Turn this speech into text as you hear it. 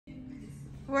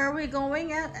Where are we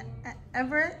going at,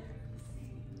 Everett?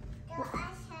 Go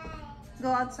outside. Go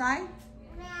outside?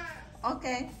 Yeah.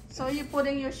 Okay. So you're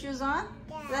putting your shoes on?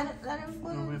 Yeah. Let him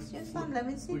put his shoes on. Let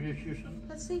me see. Put your shoes on.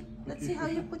 Let's see. Let's see how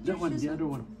you put that your one, shoes the on. other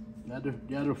one.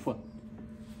 The other foot.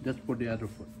 Just put the other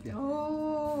foot. Yeah.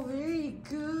 Oh, very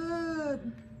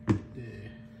good.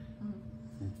 There.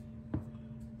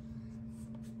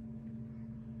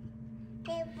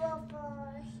 People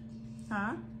boys.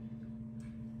 Huh?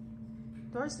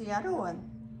 Where's the other one?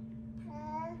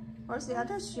 Where's the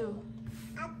other shoe?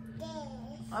 Up there.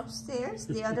 Upstairs?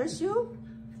 The other shoe?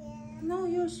 Yeah. No,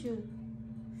 your shoe.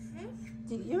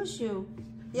 Your shoe.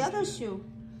 The other shoe.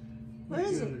 Where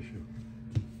is The it? other shoe.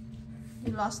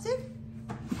 You lost it?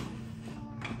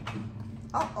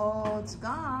 Uh-oh, it's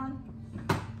gone.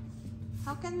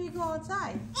 How can we go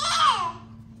outside?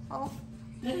 Oh.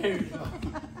 There you go.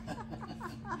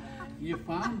 You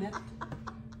found it.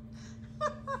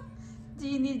 Do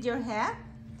you need your hat?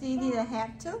 Do you need a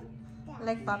hat too?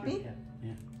 Like Papi?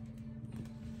 Yeah.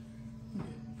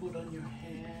 Put on your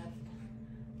hat.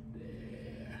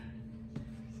 There.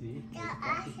 See? Go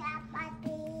outside,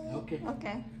 Papi. Okay.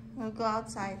 Okay, we'll go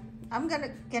outside.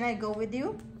 Can I go with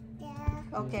you? Yeah.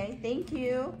 Okay, thank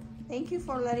you. Thank you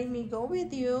for letting me go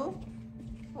with you.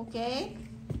 Okay?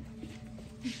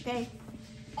 Okay.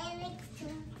 Everett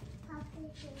too. Papi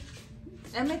too.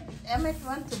 Emmett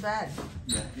went to bed.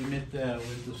 Yeah, Emmett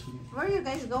went to sleep. Where are you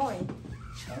guys going?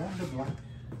 Around the block.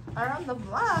 Around the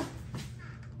block.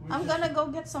 I'm gonna go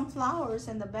get some flowers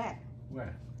in the back.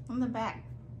 Where? In the back.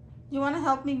 You wanna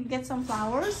help me get some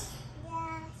flowers?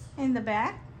 Yes. In the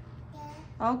back?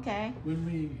 Yeah. Okay. When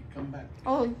we come back.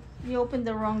 Oh, you opened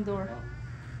the wrong door.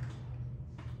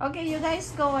 Okay, you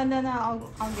guys go and then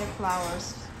I'll get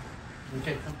flowers.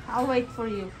 Okay, come. I'll wait for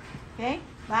you. Okay?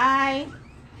 Bye.